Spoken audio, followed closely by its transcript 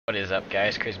What is up,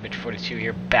 guys? CrazyBitch42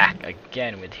 here, back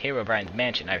again with Herobrine's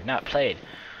Mansion. I've not played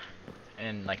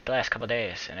in like the last couple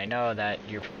days, and I know that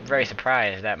you're very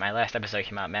surprised that my last episode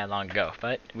came out mad long ago,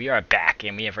 but we are back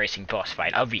and we have racing boss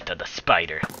fight, Areta the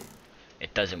Spider.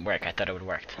 It doesn't work. I thought it would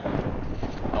work.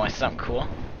 I want something cool.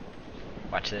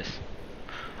 Watch this.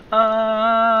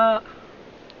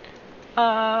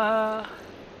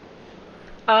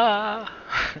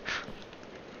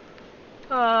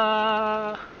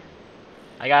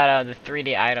 I got the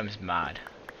 3D items mod.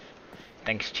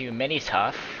 Thanks to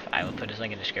Minitough. I will put his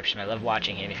link in the description. I love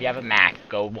watching him. If you have a Mac,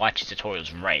 go watch his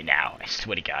tutorials right now. I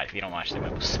swear to God, if you don't watch them, I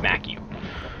will smack you.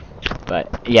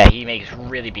 But yeah, he makes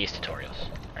really beast tutorials.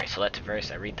 Alright, so let's verse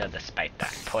Areta the Spider.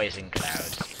 Poison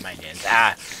clouds, minions.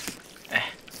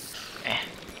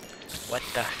 What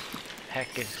the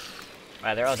heck is...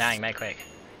 Wow, they're all dying mad quick.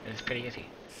 It's pretty easy.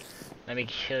 Let me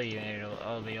kill you and it'll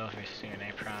all be over soon,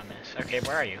 I promise. Okay,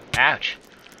 where are you? Ouch.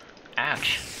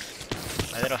 Ouch.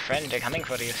 My little friends are coming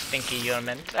for you, stinky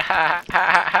humans.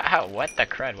 What the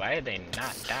crud? Why are they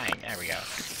not dying? There we go.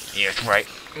 Yes, right.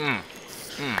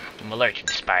 I'm allergic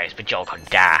to spiders, but y'all can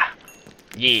die.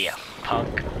 Yeah,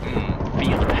 punk.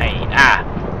 Feel the pain.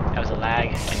 That was a lag,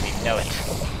 and we know it.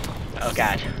 Oh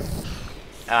god.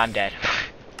 Oh, I'm dead.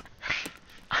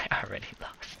 I already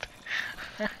lost.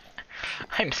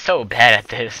 I'm so bad at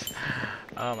this.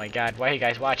 Oh my god, why are you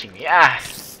guys watching me? I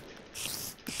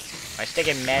was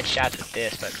taking mad shots with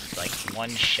this, but like one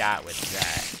shot with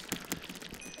that.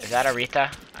 Is that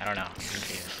Areta? I don't know. I'm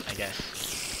confused, I guess.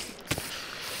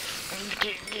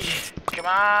 Come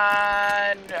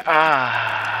on!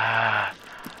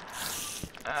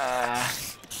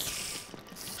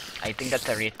 I think that's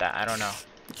Areta. I don't know.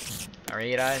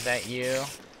 Areta, is that you?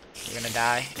 You're gonna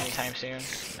die anytime soon?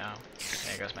 No.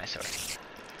 There goes my sword.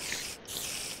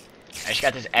 I just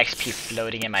got this XP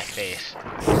floating in my face.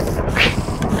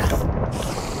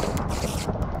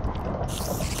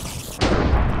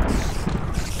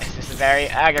 This is very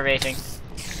aggravating.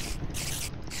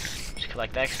 Just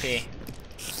collect XP.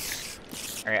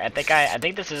 Alright, I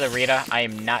think this is Areta. I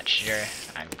am not sure.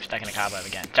 I'm stuck in a cobweb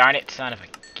again. Darn it, son of a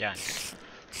gun.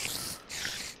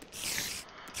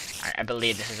 Alright, I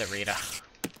believe this is Areta.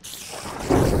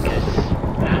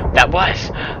 That was!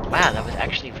 Wow, that was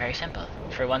actually very simple.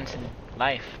 For once in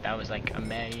life, that was like a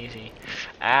mad easy.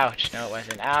 Ouch, no it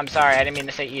wasn't. Oh, I'm sorry, I didn't mean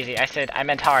to say easy. I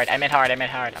meant hard, I meant hard.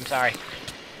 I'm sorry.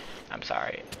 I'm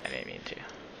sorry, I didn't mean to.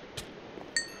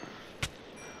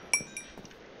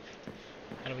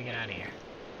 How do we get out of here?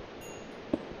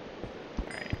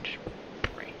 Alright, just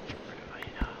break through it.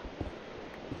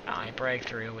 I break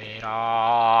through it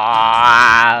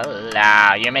all.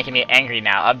 Now, you're making me angry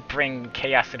now. I'll bring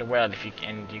chaos to the world if you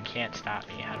can't stop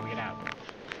me. How do we get out?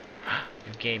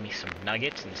 You gave me some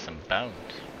nuggets and some bones.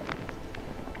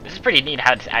 This is pretty neat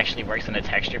how this actually works on the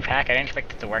texture pack. I didn't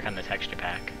expect it to work on the texture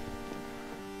pack.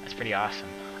 That's pretty awesome.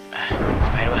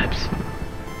 Spider webs.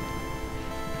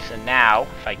 So now,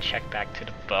 if I check back to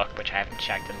the book, which I haven't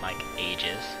checked in like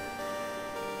ages.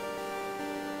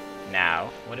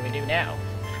 Now, what do we do now?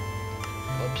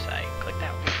 Whoops, I clicked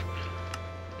out.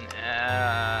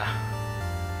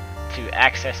 To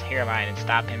access Herobrine and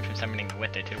stop him from summoning the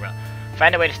Wither to the world.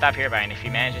 Find a way to stop Herobrine. If he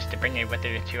manages to bring a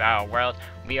Wither to our world,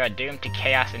 we are doomed to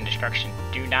chaos and destruction.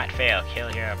 Do not fail. Kill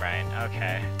Herobrine.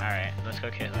 Okay, alright, let's go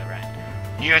kill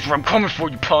Herobrine. Yes, I'm coming for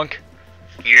you, punk!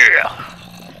 Yeah!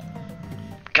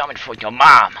 Coming for your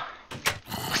mom!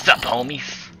 What's up,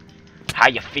 homies? How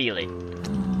you feeling?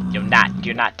 You're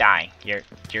not dying.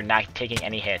 You're not taking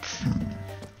any hits.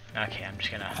 Okay, I'm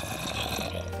just gonna...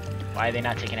 Why are they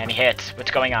not taking any hits?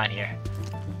 What's going on here?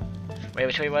 Wait,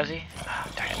 which way was he? Oh,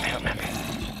 darn it, I don't remember.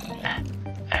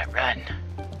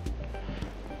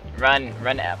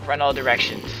 Run all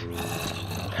directions.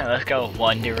 Let's go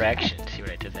one direction. See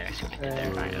what I did there? See what I did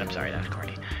there? Fine, I'm sorry, that was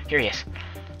corny. Here he is.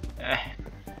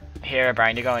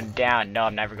 Herobrine, you're going down. No,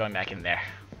 I'm never going back in there.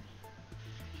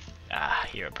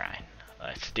 Herobrine.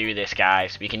 Let's do this,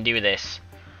 guys. We can do this.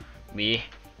 We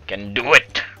can do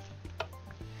it.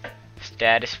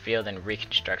 Status field and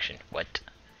reconstruction. What?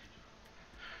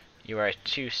 You are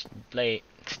too late,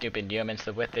 stupid humans.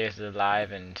 The Wither is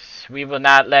alive, and we will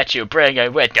not let you bring a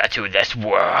Wither to this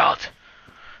world.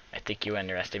 I think you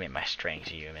underestimate my strength,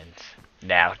 humans.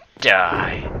 Now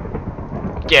die.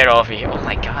 Get over here. Oh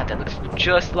my god, that looks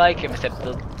just like him, except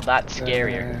a lot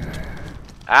scarier.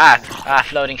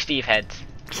 Floating Steve heads.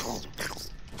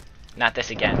 Not this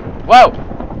again. Whoa!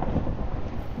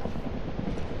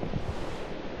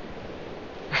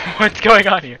 What's going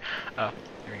on here? Oh,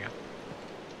 here we go.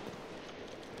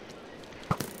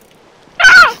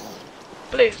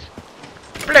 Please.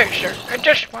 Please, sir. I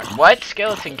just want... What?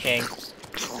 Skeleton King?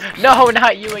 No,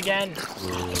 not you again.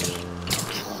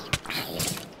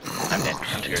 I'm dead.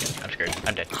 I'm screwed. I'm screwed.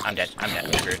 I'm dead. I'm dead. I'm dead.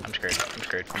 I'm screwed. I'm screwed. I'm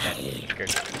screwed. I'm dead. I'm screwed.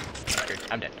 I'm screwed.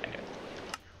 I'm dead. I'm dead.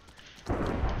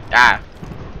 Ah!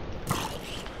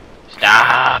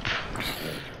 Stop!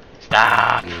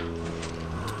 Stop!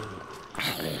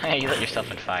 Hey, you lit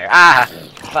yourself on fire. Ah!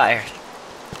 Fire.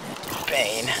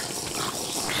 Pain.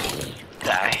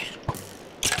 Die.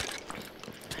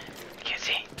 Can't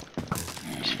see.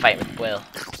 Just fight with will.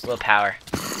 Willpower.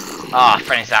 Oh,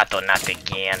 Frenzato, not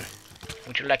again.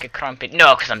 Would you like a crumpet?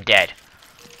 No, because I'm dead.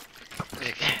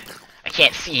 I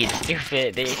can't see. It's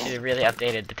stupid. They should have really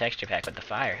updated the texture pack with the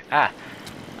fire. Ah!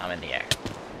 I'm in the air.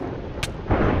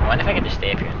 I wonder if I can just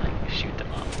stay up here and like shoot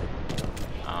them up.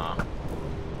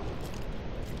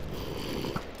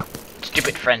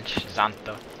 Stupid French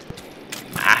Zanto.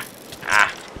 Ah,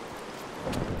 ah.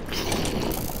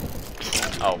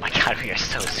 Oh my god, we are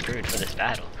so screwed for this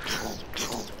battle.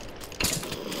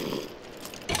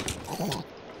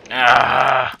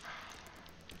 Ah.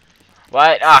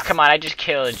 What? Oh, come on, I just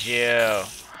killed you.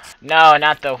 No,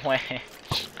 not the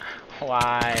witch.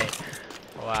 Why?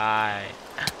 Why?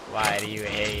 Why do you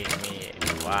hate me?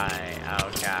 Why?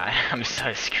 Oh god, I'm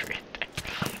so screwed.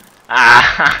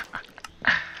 Ah!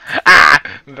 Ah!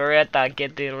 Beretta,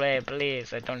 get away,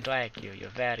 please. I don't like you. You're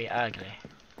very ugly.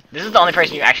 This is the only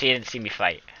person you actually didn't see me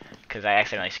fight, because I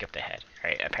accidentally skipped ahead.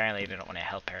 Right? Apparently, they don't want to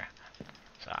help her,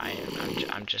 so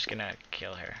I'm just gonna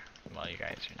kill her while you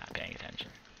guys are not paying attention.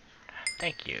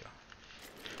 Thank you.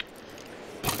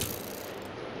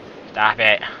 Stop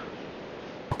it.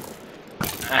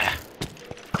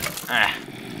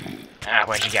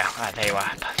 Where'd you go? Ah, there you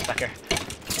are, sucker.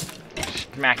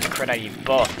 Smack the crud out of you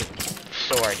both with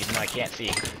sword, even though I can't see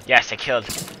you. Yes, I killed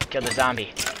the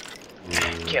zombie.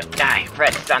 Die,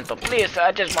 Red Santo, please,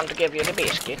 I just want to give you the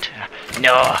biscuit.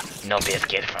 No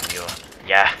biscuit from you.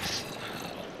 Yes.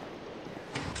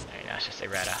 There you go, it's just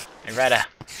Areta. Areta.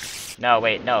 No,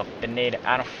 wait, no, Benita,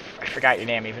 I forgot your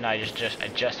name, even though I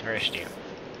just versed you.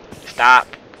 Stop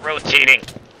rotating.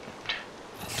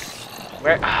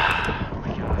 Where? Oh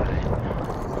my god.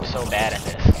 I'm so bad at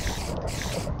this.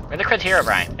 Where the crud's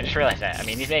Herobrine? I just realized that. I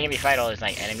mean, he's making me fight all his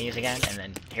like enemies again, and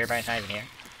then Herobrine's not even here.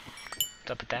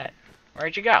 What's up with that?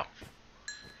 Where'd you go?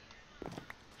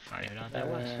 I don't even know what that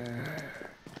was.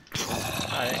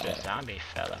 Oh, there's a zombie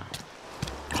fella.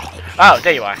 Oh,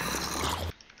 there you are.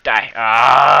 Die.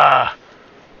 Ah!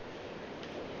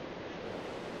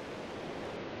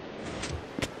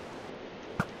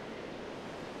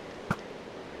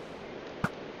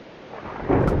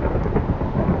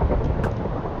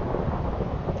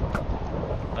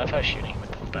 I love how shooting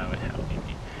with the bow would help me.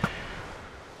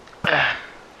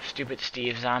 Stupid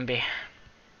Steve zombie.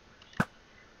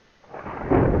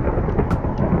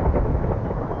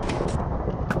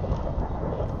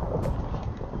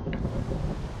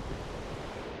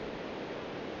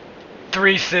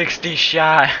 .360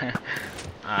 shot.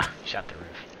 Shot the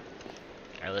roof.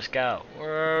 Alright, let's go.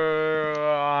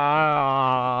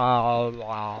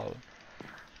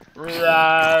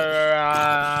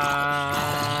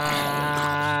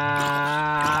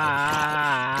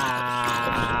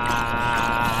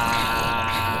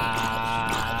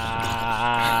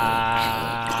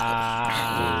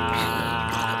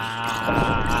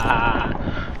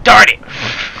 Darn it!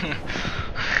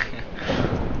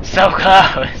 So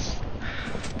close!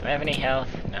 Do I have any health?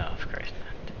 No, of course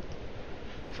not.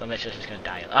 So Mitch is just gonna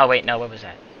die. Oh wait, no, what was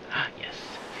that? Yes,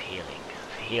 healing.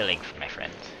 Healing for my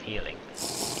friends. Healing.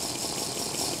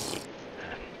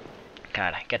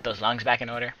 Gotta get those lungs back in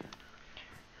order.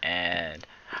 And...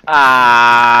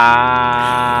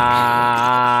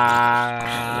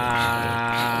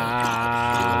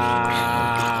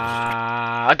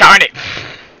 darn it!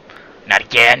 Not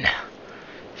again!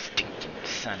 Stinking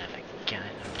son of a gun,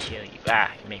 I'll kill you.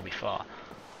 You made me fall.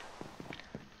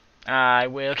 I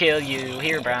will kill you,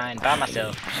 Herobrine, by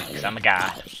myself, because I'm a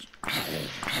god.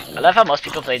 I love how most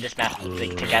people played this map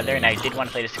like, together, and I did want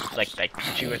to play this like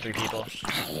 2 or 3 people,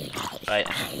 but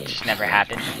it just never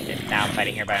happened. And now I'm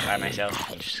fighting Herobrine by myself.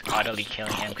 I'm just utterly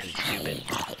killing him because he's stupid,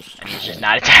 and he's just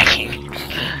not attacking.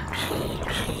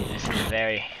 This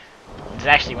is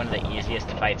actually one of the easiest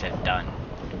fights I've done,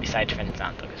 besides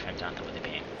Frenzanto, because Frenzanto was a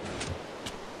pain.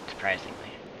 Surprisingly.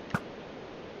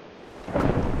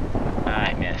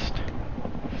 I missed.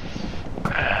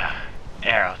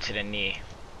 Arrow to the knee.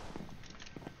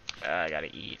 I gotta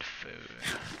eat food.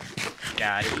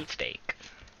 Gotta eat steak.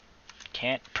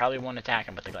 Probably won't attack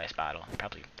him with the glass bottle.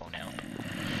 Probably won't help.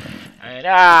 And,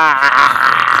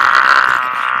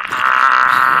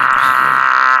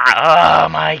 oh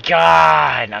my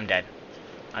god! I'm dead.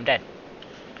 I'm dead.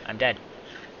 I'm dead.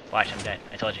 Watch, I'm dead.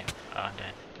 I told you. Oh, I'm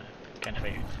dead. Kind of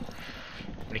figured.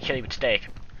 I'm gonna kill you with steak.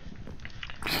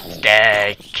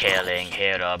 Steak killing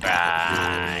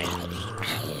Herobrine.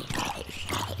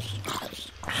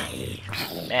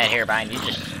 Man, Herobrine, you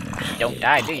just don't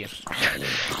die, do you?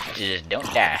 Just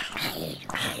don't die.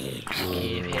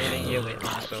 Keep hitting you with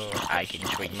my sword. I can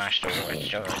swing my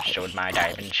sword, my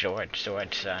diamond sword,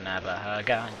 son of a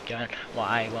gun.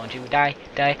 Why won't you die?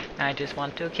 I just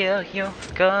want to kill you,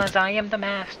 cause I am the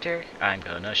master. I'm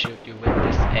gonna shoot you with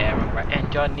this arrow right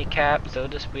in your kneecap, so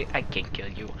to speak. I can kill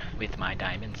you with my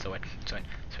diamond sword. So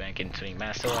I can swing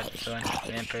my sword,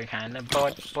 emperor kind of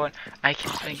bored. I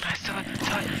can swing my sword,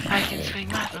 I can swing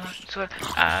my sword.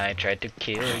 I tried to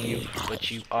kill you,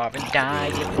 but you aren't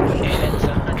dying, and it's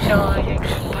annoying,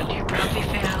 but you probably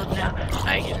failed now.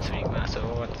 I can swing my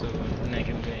sword, and I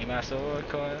can swing my sword,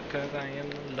 cause I am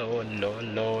the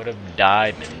Lord of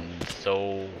diamond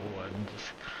swords.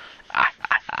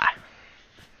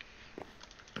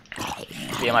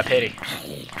 Feel my pity.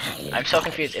 I'm so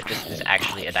confused if this is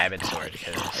actually a diamond sword,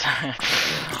 because...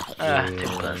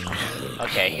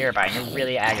 okay, Herobrine, you're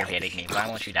really aggravating me. Why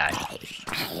won't you die?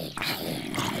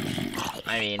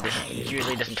 I mean, this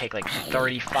usually doesn't take like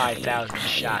 35,000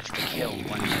 shots to kill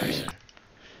one person.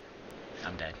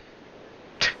 I'm dead.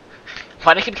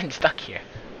 Why do I keep getting stuck here?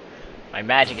 My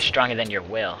magic is stronger than your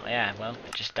will. Yeah, well,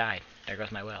 it just died. There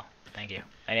goes my will. Thank you.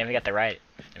 I didn't even get the right.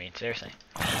 I mean, seriously.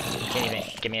 You can't even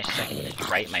give me a second to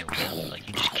write my will. Like,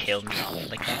 you just killed me off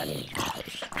like that?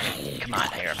 Come on,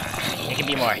 Herobrine. You can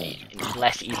be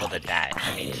less evil than that.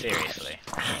 I mean, seriously.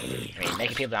 I mean,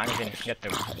 making people not even get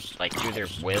their, like, do their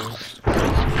wills is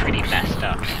pretty messed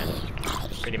up, man.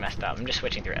 Pretty messed up. I'm just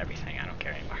switching through everything. I don't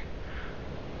care anymore.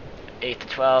 8 to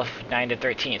 12, 9 to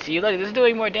 13. See, look, this is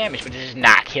doing more damage, but this is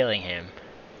not killing him.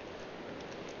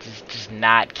 This is just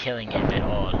not killing him at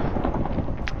all.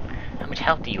 How much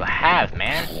health do you have,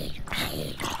 man?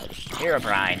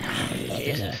 Herobrine.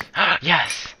 Jesus.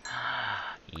 Yes!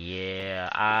 Yeah,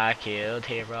 I killed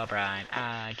Herobrine.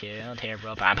 I killed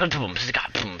Herobrine.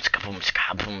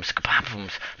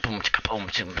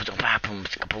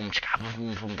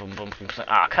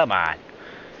 Oh, come on.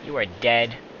 You are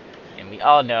dead. And we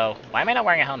all know. Why am I not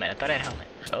wearing a helmet? I thought I had a helmet.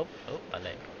 Oh, my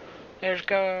leg. Let's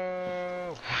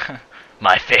go.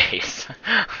 My face.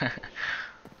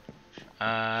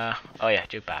 Oh yeah,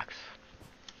 jukebox.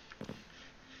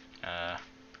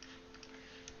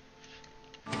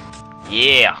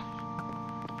 Yeah.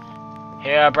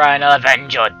 Herobrine will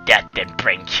avenge your death and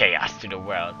bring chaos to the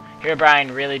world.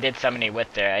 Herobrine really did summon a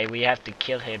wit there. We have to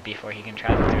kill him before he can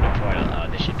travel through the portal. Oh,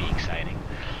 this should be exciting.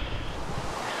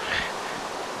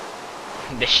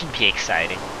 This should be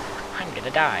exciting. I'm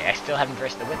gonna die. I still haven't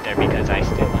versed the wit there because I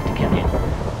still want to kill him.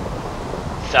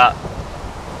 Sup?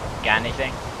 Got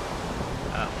anything?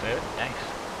 Oh, food? Thanks.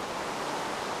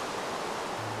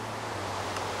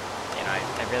 You know,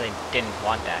 I really didn't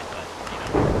want that, but, you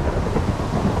know.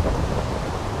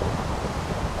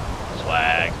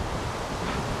 Swag.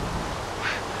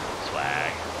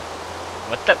 Swag.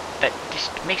 What the? That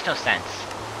just makes no sense.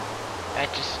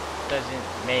 That just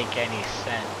doesn't make any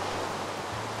sense.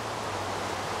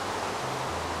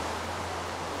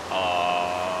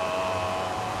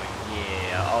 Oh,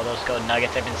 yeah. All those gold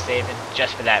nuggets I've been saving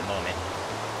just for that moment.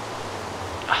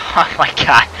 Oh my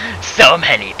god. So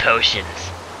many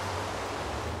potions.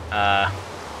 Alright,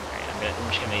 I'm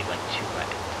just gonna need like 2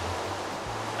 weapons.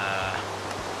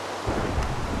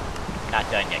 Not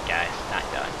done yet, guys. Not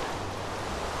done.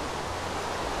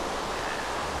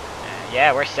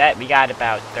 Yeah, we're set. We got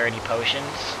about 30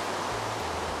 potions.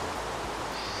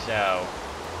 So,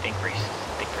 I think we're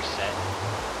set.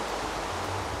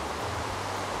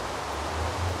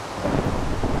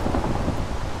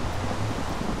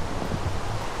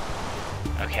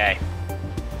 Okay.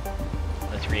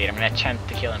 Let's read. I'm gonna attempt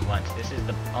to kill him once. This is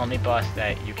the only boss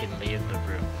that you can leave the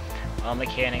room. All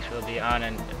mechanics will be on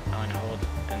hold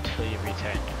until you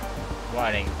return.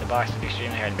 Warning, the boss is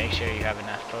extremely hard. Make sure you have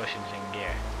enough potions and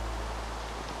gear.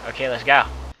 Okay, let's go.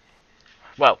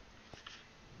 Whoa.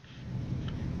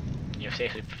 You've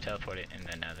safely teleported in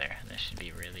the nether. This should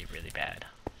be really, really bad.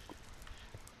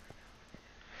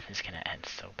 This is gonna end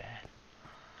so bad.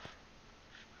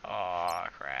 Oh,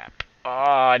 crap.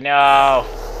 Oh, no.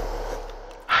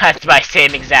 That's my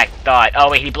same exact thought.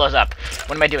 Oh, wait, he blows up.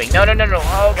 What am I doing? No.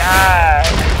 Oh, God.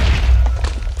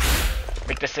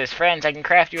 Victor says, friends, I can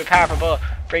craft you a powerful bow.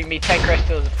 Bring me 10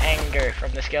 crystals of anger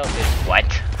from the skeletons. What?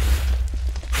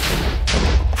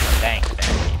 Oh, thanks,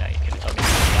 man. You know, you could have told me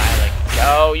this a while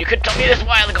ago. You could have told me this a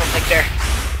while ago, Victor.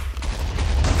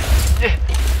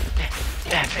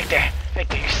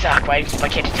 Victor, you suck. Why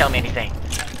can't you tell me anything?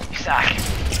 You suck.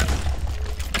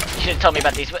 should have told me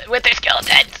about these wither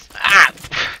skeletons! Ah!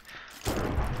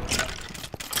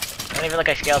 They don't even look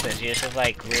like skeletons, you just look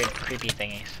like weird, creepy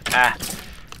thingies. Ah!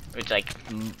 With like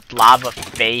lava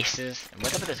faces. And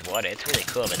what's up with this water? It's really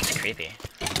cool, but it's creepy.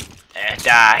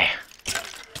 Die!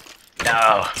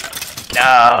 No!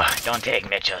 No! Don't take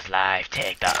Mitchell's life,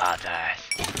 take the others.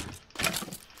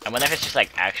 I wonder if it's just like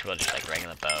actual, just like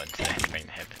regular bones that I have to bring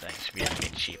the hip things. We have to be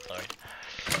a cheap lord.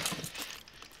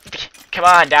 Come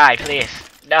on, die, please.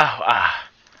 No! Ah.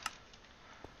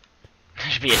 There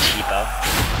should be a cheapo.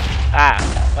 Ah!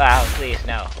 Wow, please,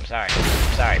 no. I'm sorry.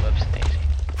 I'm sorry, whoops, daisy.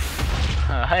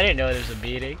 I didn't know there was a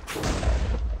meeting.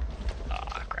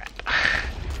 Aw, crap.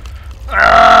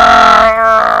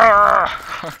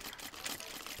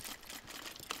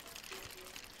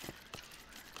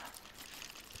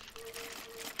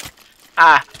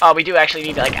 Ah, oh, we do actually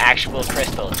need like actual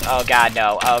crystals. Oh god,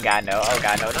 no. Oh god, no. Oh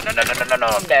god, no. No, no, no, no, no, no, no.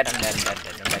 I'm dead. I'm dead. I'm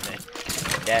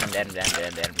dead. I'm dead. I'm dead.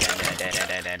 I'm dead. I'm dead.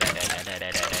 I'm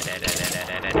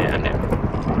dead. I'm dead.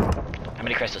 How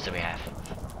many crystals do we have?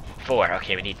 4.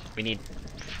 Okay, we need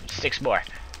 6 more.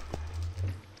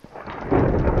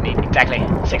 We need exactly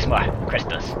 6 more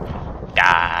crystals.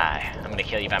 Die. I'm gonna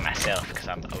kill you by myself because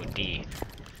I'm OD.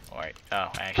 Or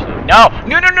oh, actually, no,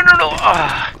 no, no, no, no, no.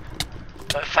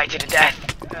 Fight to the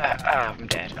death. I'm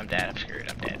dead. I'm dead. I'm screwed.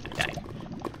 I'm dead. I died.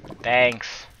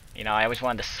 Thanks. You know, I always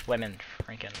wanted to swim in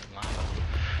freaking lava.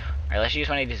 Alright, let's use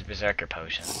one of these berserker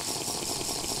potions.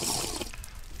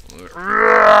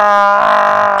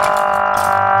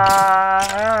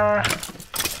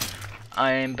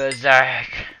 I'm berserk.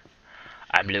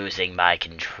 I'm losing my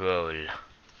control. I'm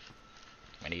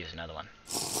gonna use another one.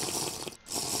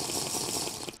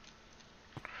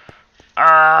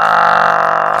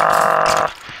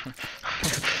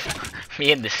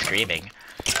 Me and the screaming.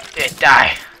 Die!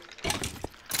 Die!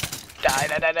 Die!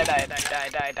 Die! Die! Die! Die! Die!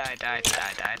 Die! Die! Die!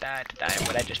 Die! Die! Die!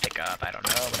 What I just pick up? I don't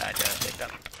know. What I just picked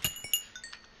up.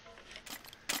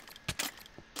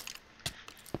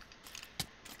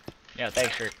 Yo,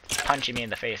 thanks for punching me in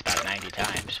the face about 90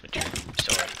 times with your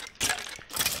sword.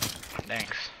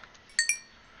 Thanks.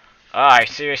 Oh, I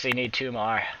seriously need 2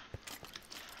 more.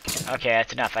 Okay,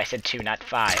 that's enough. I said 2, not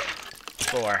 5.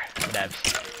 4.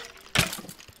 Whatevs.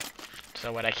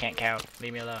 So what? I can't count.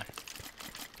 Leave me alone.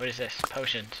 What is this?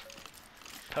 Potions.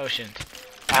 Potions.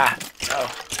 Ah!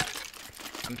 Oh.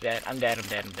 I'm dead. I'm dead. I'm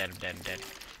dead. I'm dead. I'm dead. I'm dead.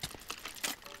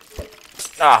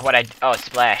 Oh, what I... Oh,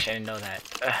 splash. I didn't know that.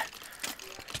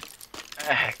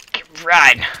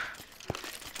 Run!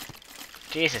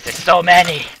 Jesus, there's so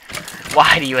many!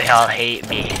 Why do you all hate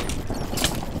me?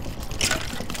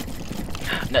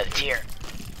 Another tear.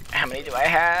 How many do I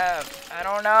have? I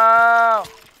don't know!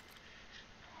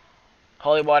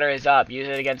 Holy water is up. Use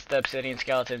it against the obsidian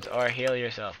skeletons or heal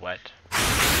yourself. What?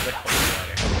 With holy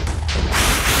water.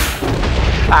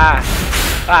 Ah!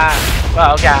 Ah!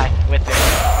 Oh god. With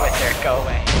there. Go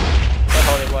away. With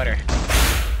holy water.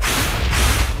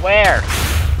 Where?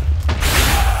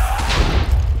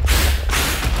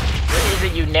 Where is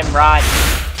it, you Nimrod?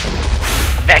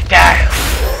 Vector!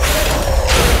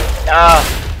 No!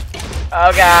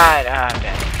 Oh god! Oh, I'm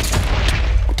dead.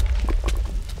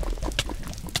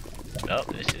 Oh,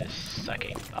 this is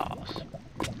sucking balls.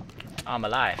 Oh, I'm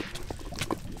alive.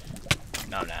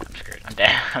 No, I'm not. I'm screwed. I'm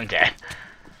dead. I'm dead.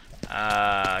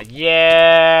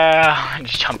 Yeah!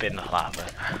 Just jump in the lava.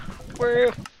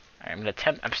 Woo! Alright, I'm gonna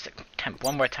attempt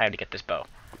one more time to get this bow.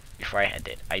 Before I end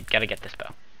it. I gotta get this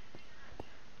bow.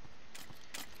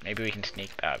 Maybe we can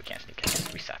sneak. Oh, we can't sneak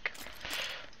it. We suck.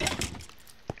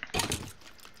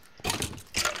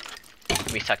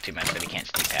 We suck too much, so we can't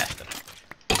sneak past them.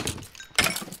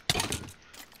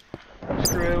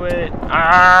 Screw it.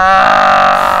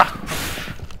 Ah!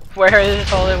 Where is this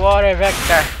holy water,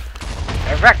 Vector?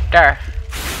 Vector!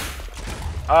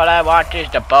 All I want is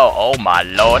the bow. Oh my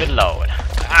lord and lord.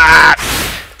 Ah!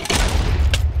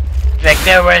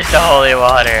 Victor, where's the holy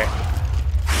water?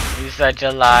 You're such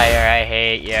a liar. I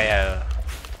hate you.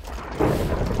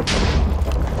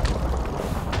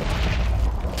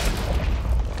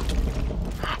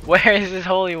 Where is this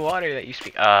holy water that you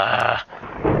speak?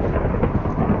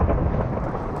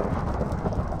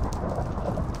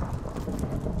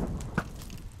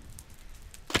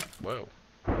 Whoa.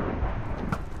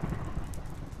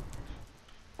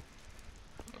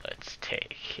 Let's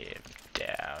take him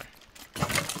down.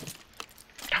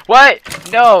 What?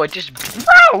 No, it just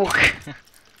broke!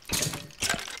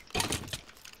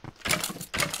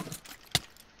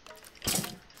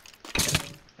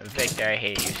 Victor, I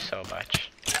hate you so much.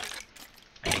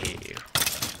 I hate you.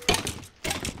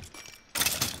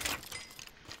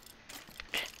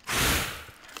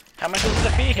 How much does it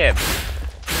defeat him?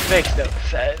 Makes no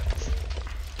sense.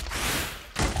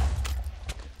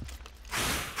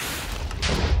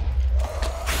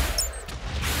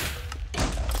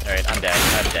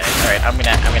 I'm dead. Alright, I'm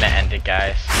gonna end it,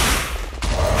 guys.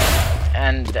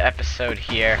 End the episode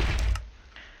here.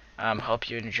 Hope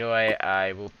you enjoy.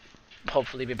 I will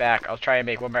hopefully be back. I'll try and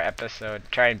make one more episode.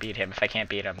 Try and beat him. If I can't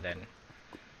beat him, then,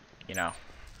 you know,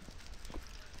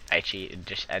 I cheat and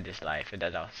just end his life, and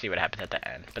then I'll see what happens at the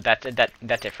end. But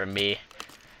that's it for me.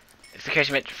 It's the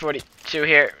Crazy Mitch 42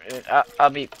 here.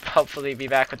 I'll hopefully be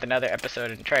back with another episode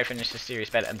and try to finish this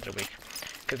series by the end of the week.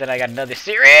 Because then I got another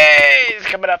series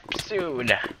coming up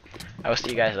soon. I will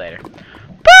see you guys later.